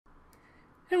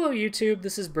Hello YouTube,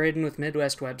 this is Braden with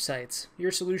Midwest Websites,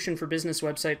 your solution for business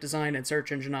website design and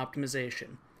search engine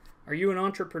optimization. Are you an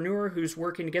entrepreneur who's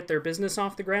working to get their business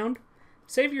off the ground?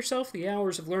 Save yourself the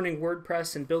hours of learning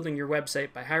WordPress and building your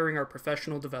website by hiring our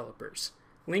professional developers.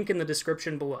 Link in the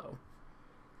description below.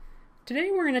 Today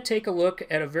we're going to take a look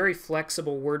at a very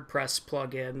flexible WordPress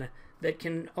plugin that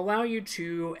can allow you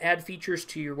to add features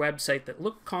to your website that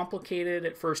look complicated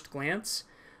at first glance,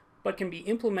 but can be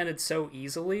implemented so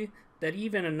easily that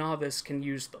even a novice can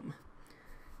use them.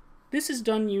 This is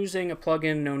done using a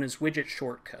plugin known as Widget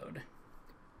Shortcode.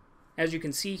 As you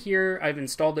can see here, I've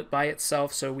installed it by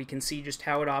itself so we can see just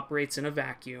how it operates in a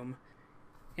vacuum.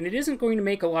 And it isn't going to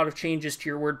make a lot of changes to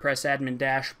your WordPress admin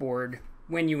dashboard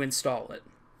when you install it.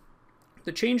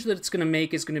 The change that it's going to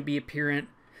make is going to be apparent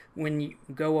when you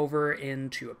go over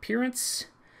into Appearance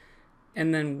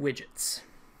and then Widgets.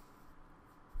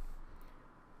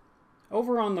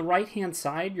 Over on the right-hand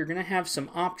side, you're going to have some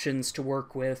options to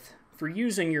work with for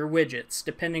using your widgets,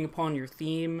 depending upon your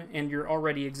theme and your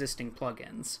already existing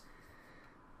plugins.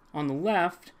 On the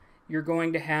left, you're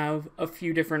going to have a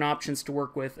few different options to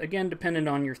work with, again, dependent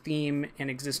on your theme and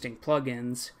existing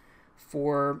plugins,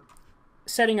 for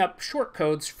setting up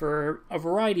shortcodes for a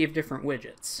variety of different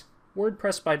widgets.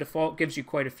 WordPress by default gives you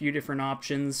quite a few different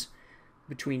options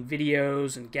between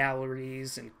videos and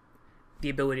galleries and the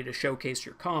ability to showcase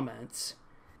your comments.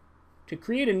 To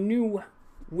create a new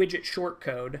widget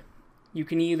shortcode, you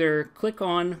can either click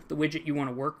on the widget you want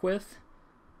to work with,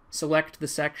 select the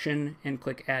section and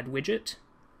click Add Widget,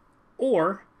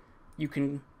 or you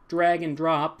can drag and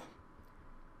drop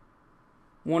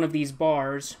one of these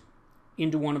bars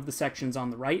into one of the sections on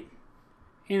the right,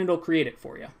 and it'll create it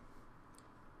for you.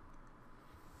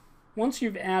 Once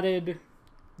you've added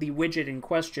the widget in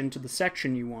question to the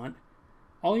section you want,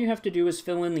 all you have to do is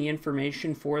fill in the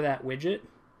information for that widget,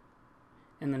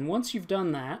 and then once you've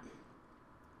done that,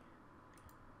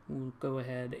 we'll go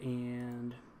ahead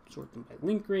and sort them by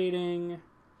link rating.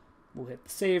 We'll hit the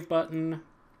Save button,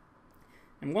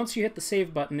 and once you hit the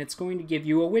Save button, it's going to give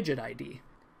you a widget ID.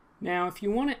 Now, if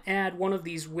you want to add one of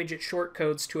these widget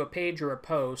shortcodes to a page or a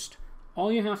post,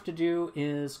 all you have to do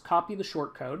is copy the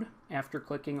shortcode after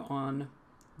clicking on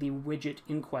the widget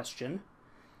in question.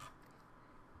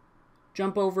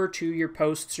 Jump over to your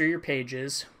posts or your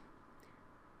pages,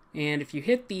 and if you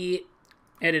hit the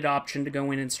edit option to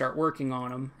go in and start working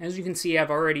on them, as you can see, I've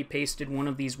already pasted one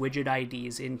of these widget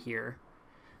IDs in here.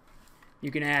 You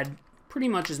can add pretty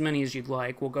much as many as you'd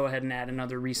like. We'll go ahead and add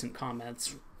another recent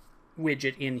comments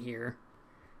widget in here.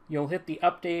 You'll hit the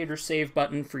update or save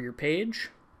button for your page,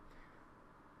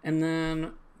 and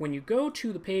then when you go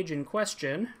to the page in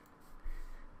question,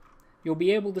 you'll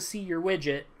be able to see your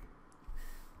widget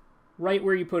right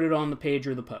where you put it on the page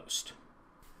or the post.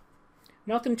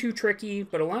 Nothing too tricky,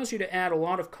 but allows you to add a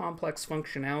lot of complex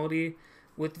functionality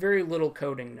with very little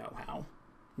coding know-how.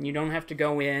 You don't have to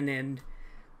go in and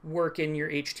work in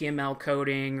your HTML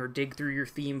coding or dig through your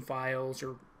theme files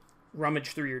or rummage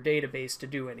through your database to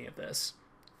do any of this.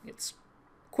 It's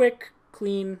quick,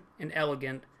 clean, and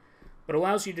elegant, but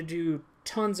allows you to do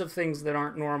tons of things that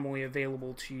aren't normally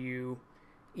available to you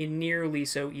in nearly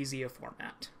so easy a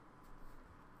format.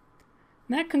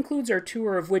 And that concludes our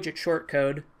tour of Widget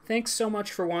Shortcode. Thanks so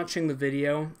much for watching the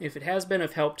video. If it has been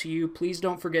of help to you, please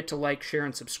don't forget to like, share,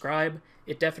 and subscribe.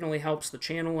 It definitely helps the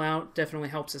channel out, definitely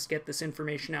helps us get this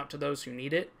information out to those who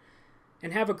need it.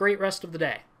 And have a great rest of the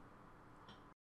day.